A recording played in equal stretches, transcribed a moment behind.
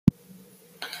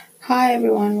Hi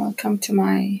everyone, welcome to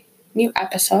my new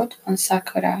episode on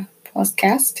Sakura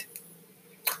podcast.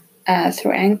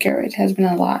 Through Anchor, it has been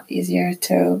a lot easier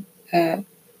to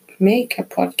make a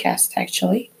podcast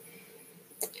actually.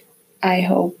 I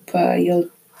hope you'll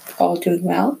all doing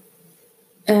well.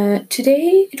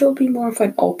 Today it will be more of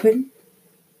an open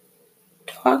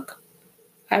talk.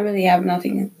 I really have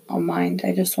nothing on mind.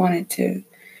 I just wanted to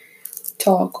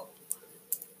talk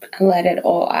and let it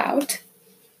all out.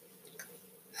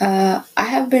 I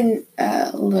have been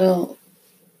a little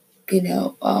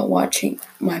watching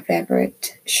my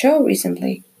favorite show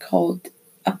recently called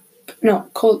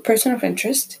Person of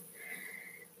Interest.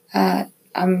 I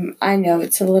know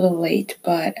it's a little late,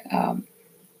 but I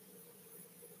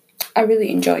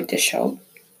really enjoyed the show.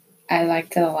 I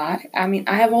liked it a lot. I mean,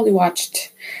 I have only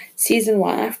watched season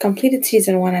one. I've completed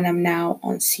season one, and I'm now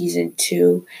on season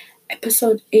two,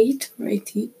 episode 8 or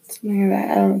 18, something like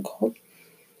that. I don't recall.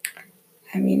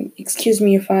 I mean, excuse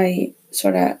me if I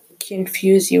sort of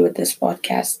confuse you with this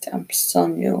podcast. I'm still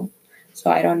new,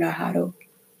 so I don't know how to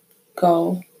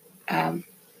go. Um,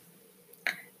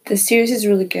 the series is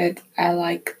really good. I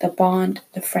like the bond,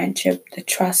 the friendship, the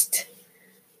trust.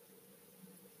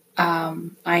 I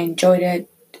enjoyed it.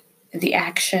 The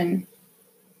action.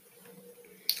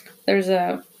 There's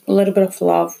a little bit of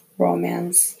love,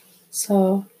 romance.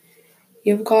 So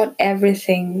you've got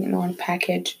everything in one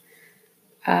package.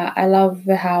 I love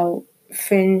how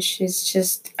Finch is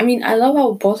just. I mean, I love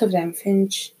how both of them,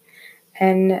 Finch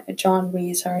and John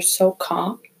Reese, are so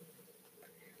calm.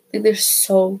 Like they're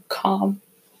so calm.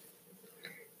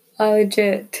 I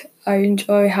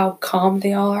enjoy how calm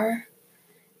they are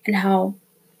and how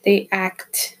they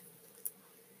act.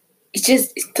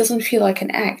 It doesn't feel like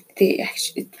an act.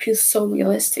 It feels so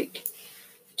realistic.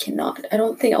 I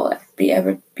don't think I'll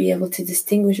ever be able to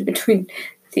distinguish between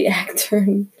the actor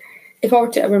and if I were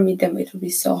to ever meet them, it would be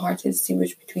so hard to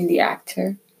distinguish between the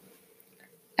actor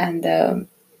and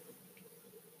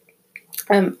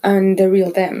and the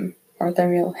real them or the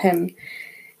real him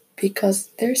because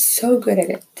they're so good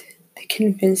at it. They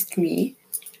convinced me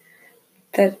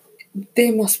that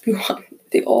they must be one.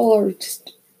 They all are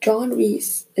just. John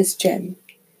Reese is Jim,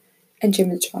 and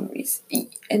Jim is John Reese,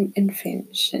 and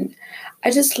Finch, and I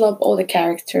just love all the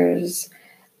characters.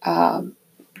 Um,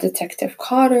 Detective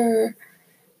Carter,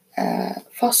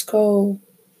 Fosco,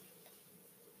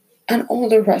 and all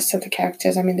the rest of the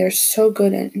characters. I mean, they're so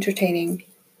good and entertaining.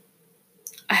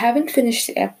 I haven't finished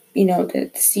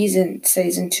the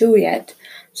season two yet,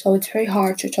 so it's very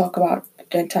hard to talk about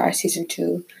the entire season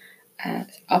two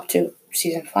up to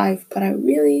season five. But I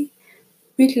really,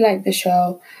 really like the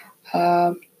show.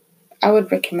 Um, I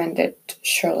would recommend it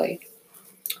surely.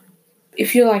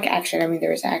 If you like action, I mean,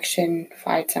 there's action,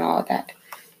 fights, and all of that.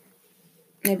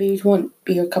 Maybe it won't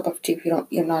be your cup of tea if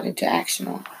you're not into action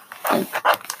or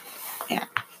yeah,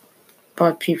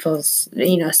 about people's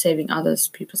saving others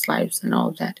people's lives and all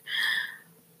of that.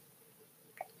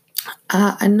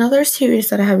 Another series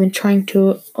that I have been trying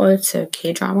to, it's a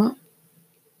K drama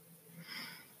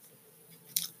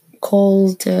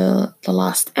called The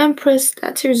Last Empress.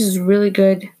 That series is really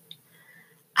good.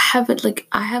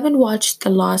 I haven't watched the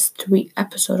last 3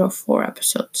 episodes or 4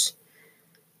 episodes.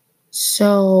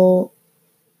 So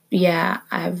yeah,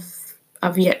 I've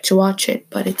yet to watch it,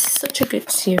 but it's such a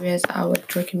good series. I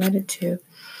would recommend it too.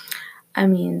 I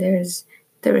mean, there is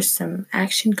some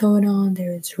action going on,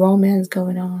 there is romance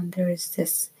going on, there is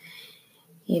this,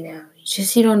 you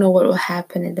don't know what will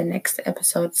happen in the next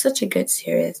episode. Such a good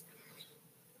series.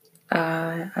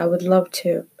 I would like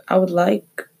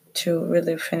to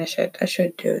really finish it. I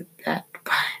should do that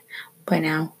by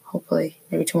now, hopefully,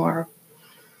 maybe tomorrow.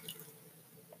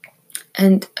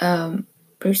 And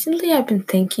recently I've been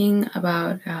thinking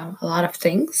about a lot of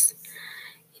things.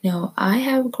 I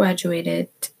have graduated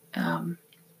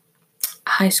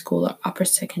high school or upper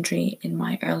secondary in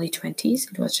my early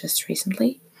 20s. It was just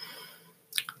recently.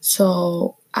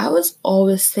 So I was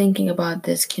always thinking about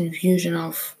this confusion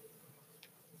of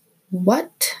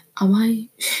what am I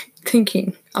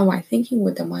thinking? Am I thinking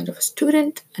with the mind of a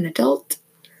student, an adult?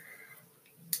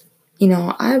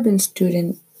 I've been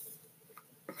student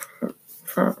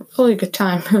for a really good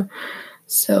time.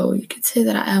 So you could say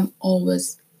that I am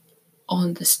always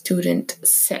on the student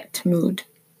set mood.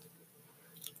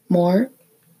 More.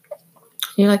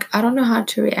 You're like, I don't know how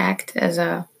to react as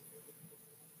a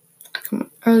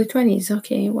early 20s.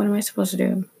 Okay, what am I supposed to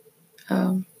do?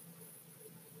 Am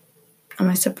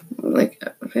I so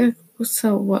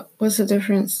what's the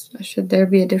difference? Should there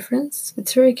be a difference?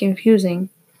 It's very confusing.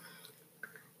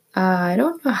 I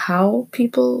don't know how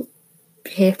people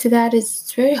behave to that.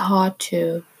 It's very hard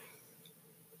to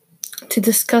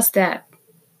discuss that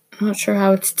I'm not sure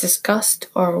how it's discussed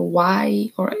or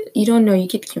why, or you don't know, you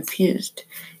get confused.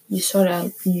 You sort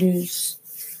of lose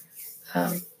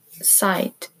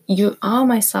sight.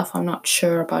 Myself, I'm not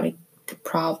sure about it, the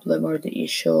problem or the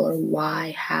issue or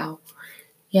why, how.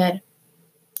 Yet,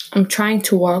 I'm trying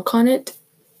to work on it.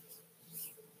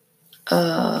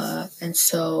 And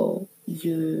so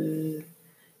you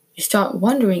start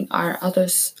wondering, are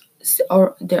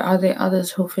there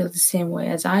others who feel the same way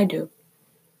as I do?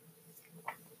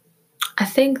 I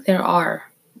think there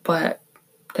are, but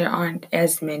there aren't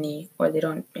as many, or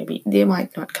they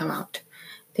might not come out.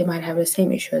 They might have the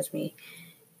same issue as me,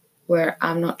 where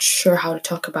I'm not sure how to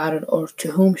talk about it or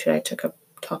to whom should I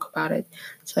talk about it,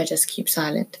 so I just keep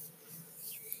silent.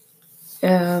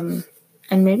 And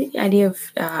maybe the idea of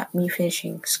me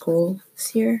finishing school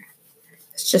this year,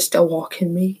 it's just a walk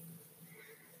in me.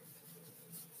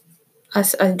 I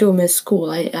do miss school.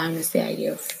 I miss the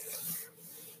idea of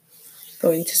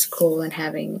going to school and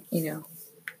having,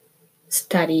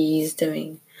 studies,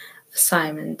 doing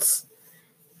assignments.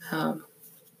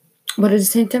 But at the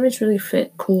same time, it's really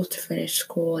cool to finish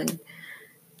school, and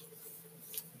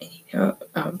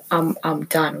I'm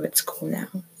done with school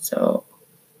now. So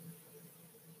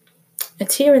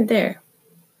it's here and there.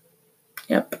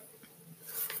 Yep.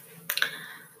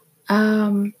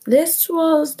 This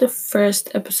was the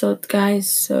first episode, guys.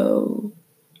 So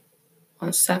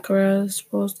on Sakura's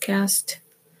podcast.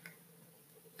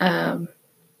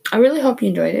 I really hope you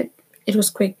enjoyed it. It was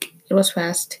quick. It was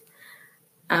fast.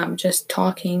 I'm just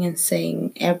talking and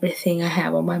saying everything I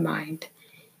have on my mind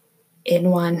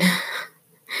in one,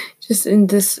 just in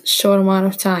this short amount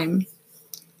of time.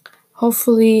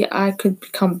 Hopefully, I could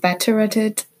become better at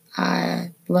it.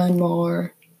 I learn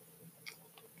more.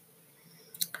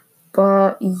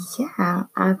 But yeah,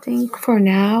 I think for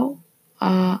now,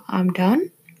 I'm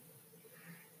done.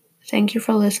 Thank you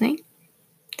for listening.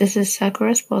 This is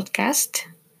Sakura's podcast.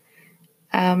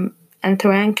 And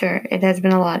through Anchor, it has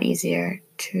been a lot easier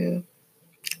to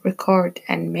record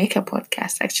and make a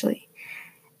podcast, actually.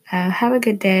 Have a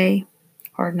good day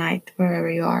or night, wherever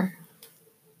you are.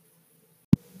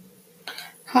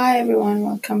 Hi, everyone.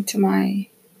 Welcome to my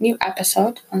new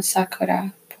episode on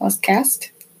Sakura podcast.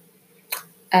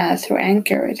 Through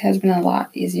Anchor, it has been a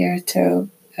lot easier to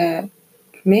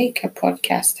make a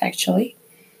podcast, actually.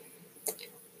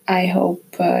 I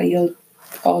hope you'll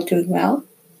all doing well.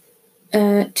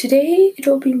 Today, it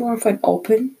will be more of an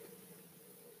open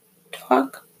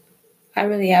talk. I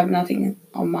really have nothing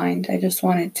on mind. I just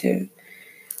wanted to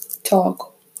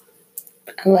talk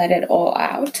and let it all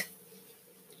out.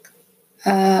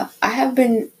 I have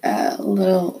been a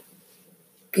little,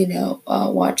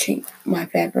 watching my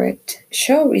favorite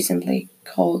show recently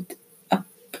called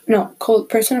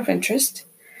Person of Interest.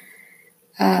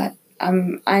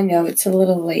 I know it's a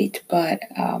little late, but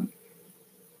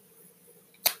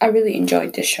I really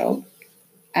enjoyed the show.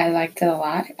 I liked it a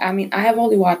lot. I mean, I have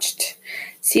only watched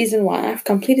season 1. I've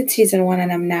completed season 1,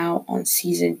 and I'm now on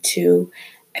season 2,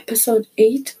 episode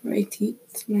 8 or 18,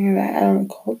 something like that. I don't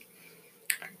recall.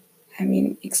 I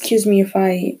mean, excuse me if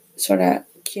I sort of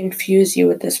confuse you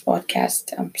with this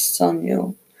podcast. I'm still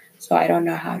new, so I don't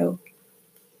know how to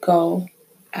go.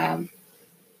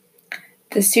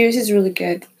 The series is really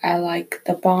good. I like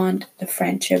the bond, the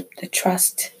friendship, the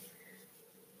trust.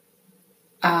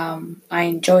 I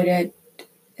enjoyed it.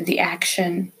 The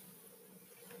action.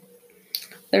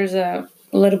 There's a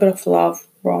little bit of love,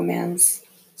 romance.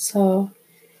 So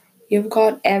you've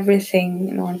got everything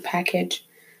in one package.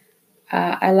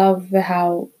 I love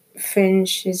how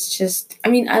Finch is just. I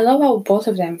mean, I love how both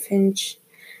of them, Finch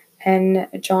and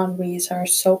John Reese, are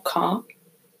so calm.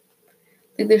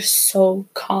 Like, they're so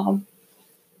calm.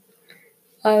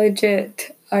 I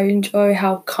enjoy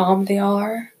how calm they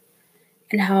are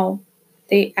and how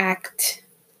they act.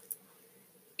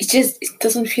 It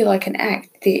doesn't feel like an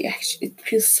act. It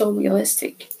feels so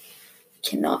realistic.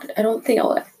 I don't think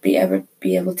I'll ever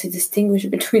be able to distinguish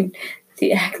between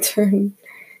the actor and,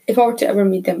 if I were to ever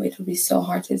meet them, it would be so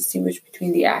hard to distinguish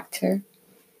between the actor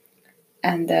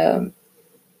and the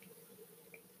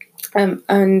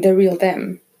real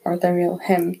them or the real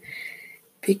him,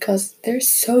 because they're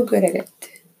so good at it.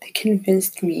 They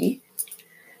convinced me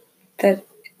that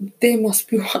they must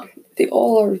be one. They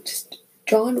all are just.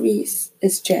 John Reese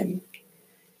is Jim,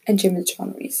 and Jim is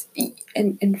John Reese,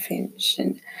 and Finch,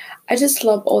 and I just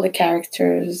love all the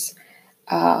characters.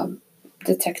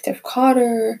 Detective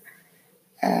Carter,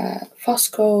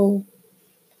 Fosco,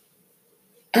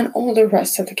 and all the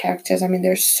rest of the characters. I mean,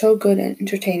 they're so good and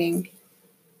entertaining.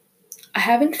 I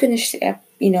haven't finished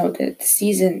the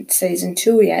season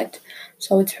 2 yet,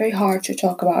 so it's very hard to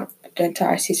talk about the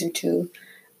entire season 2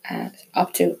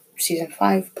 up to season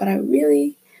 5, but I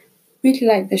really, really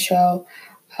like the show.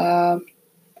 Um,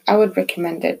 I would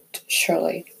recommend it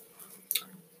surely.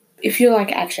 If you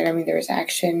like action, I mean, there's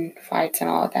action, fights, and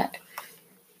all of that.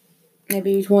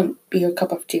 Maybe it won't be your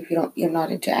cup of tea if you're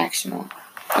not into action or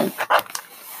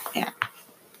yeah,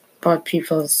 about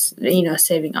people's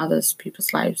saving others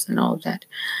people's lives and all of that.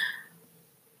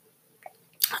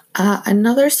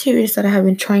 Another series that I have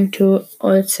been trying to,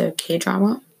 it's a K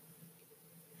drama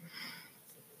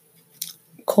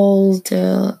called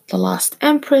The Last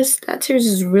Empress. That series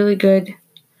is really good.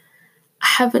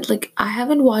 I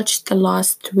haven't watched the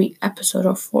last 3 episodes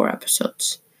or 4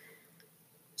 episodes.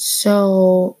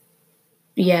 So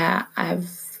yeah, I've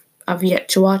yet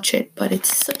to watch it, but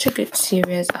it's such a good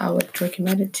series. I would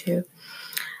recommend it to.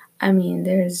 I mean,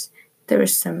 there is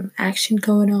some action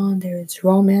going on, there is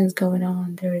romance going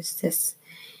on, there is this,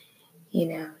 you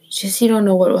don't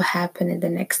know what will happen in the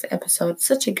next episode. It's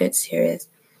such a good series.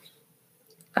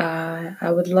 I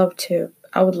would like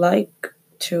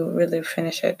to really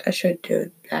finish it. I should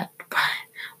do that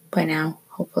by now,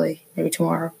 hopefully, maybe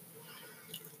tomorrow.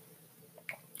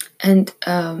 And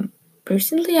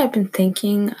recently I've been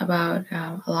thinking about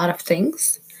a lot of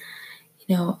things.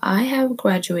 I have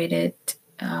graduated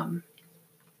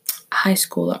high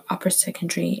school or upper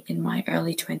secondary in my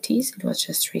early 20s. It was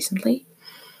just recently.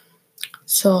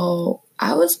 So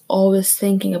I was always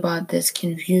thinking about this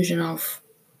confusion of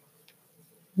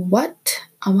what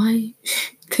am I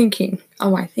thinking?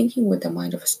 Am I thinking with the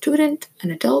mind of a student, an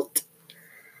adult?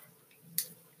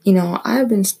 I've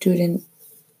been student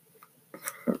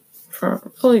for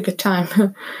a really good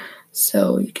time.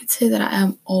 So you could say that I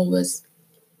am always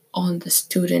on the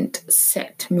student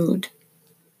set mood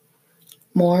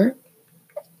more.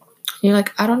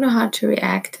 I don't know how to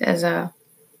react as a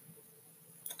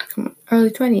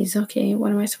early 20s. Okay,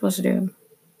 what am I supposed to do?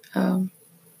 Am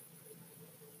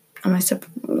I so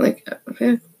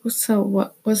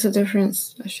what's the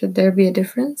difference? Should there be a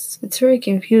difference? It's very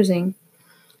confusing.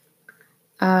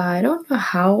 I don't know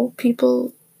how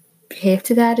people behave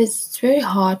to that. It's very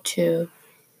hard to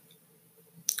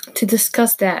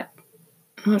discuss that.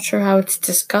 I'm not sure how it's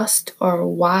discussed or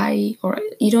why, or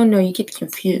you don't know. You get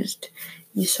confused.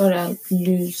 You sort of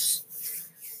lose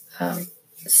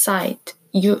sight.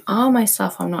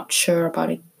 Myself, I'm not sure about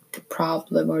it, the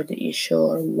problem or the issue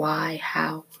or why,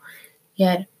 how.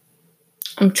 Yet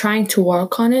I'm trying to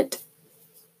work on it.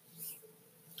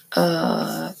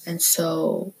 And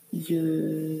so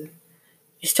you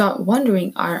start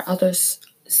wondering, are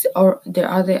there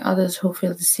others who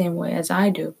feel the same way as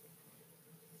I do?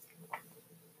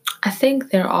 I think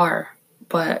there are,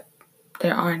 but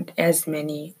there aren't as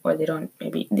many, or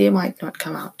they might not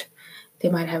come out. They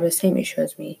might have the same issue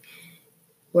as me,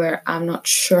 where I'm not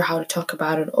sure how to talk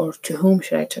about it or to whom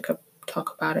should I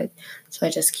talk about it. So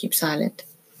I just keep silent.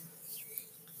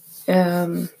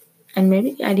 And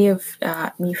maybe the idea of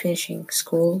me finishing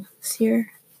school this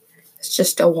year is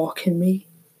just a walk in me.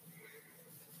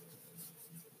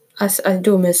 I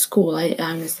do miss school. I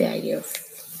miss the idea of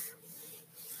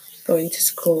going to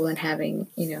school and having,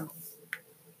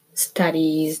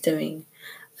 studies, doing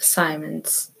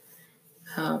assignments.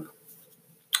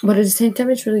 But at the same time,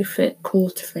 it's really cool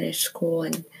to finish school,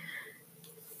 and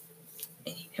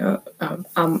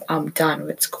I'm done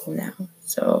with school now.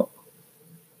 So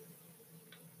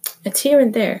it's here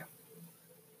and there.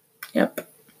 Yep.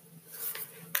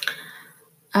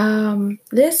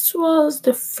 This was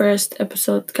the first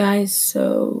episode, guys.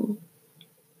 So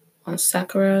on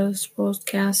Sakura's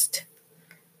podcast.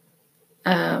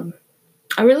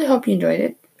 I really hope you enjoyed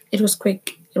it. It was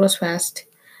quick. It was fast.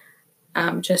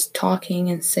 I'm just talking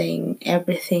and saying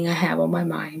everything I have on my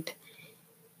mind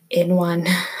in one,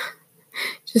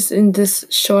 just in this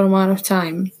short amount of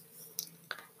time.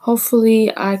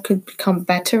 Hopefully, I could become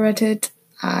better at it.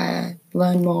 I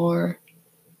learn more.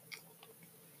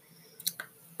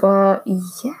 But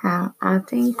yeah, I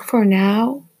think for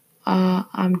now,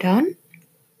 I'm done.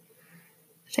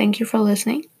 Thank you for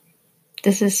listening.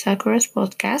 This is Sakura's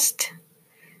podcast.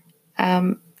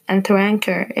 And through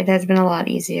Anchor, it has been a lot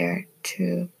easier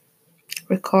to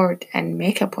record and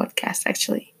make a podcast,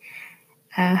 actually.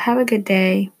 Have a good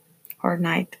day or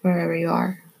night, wherever you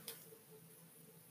are.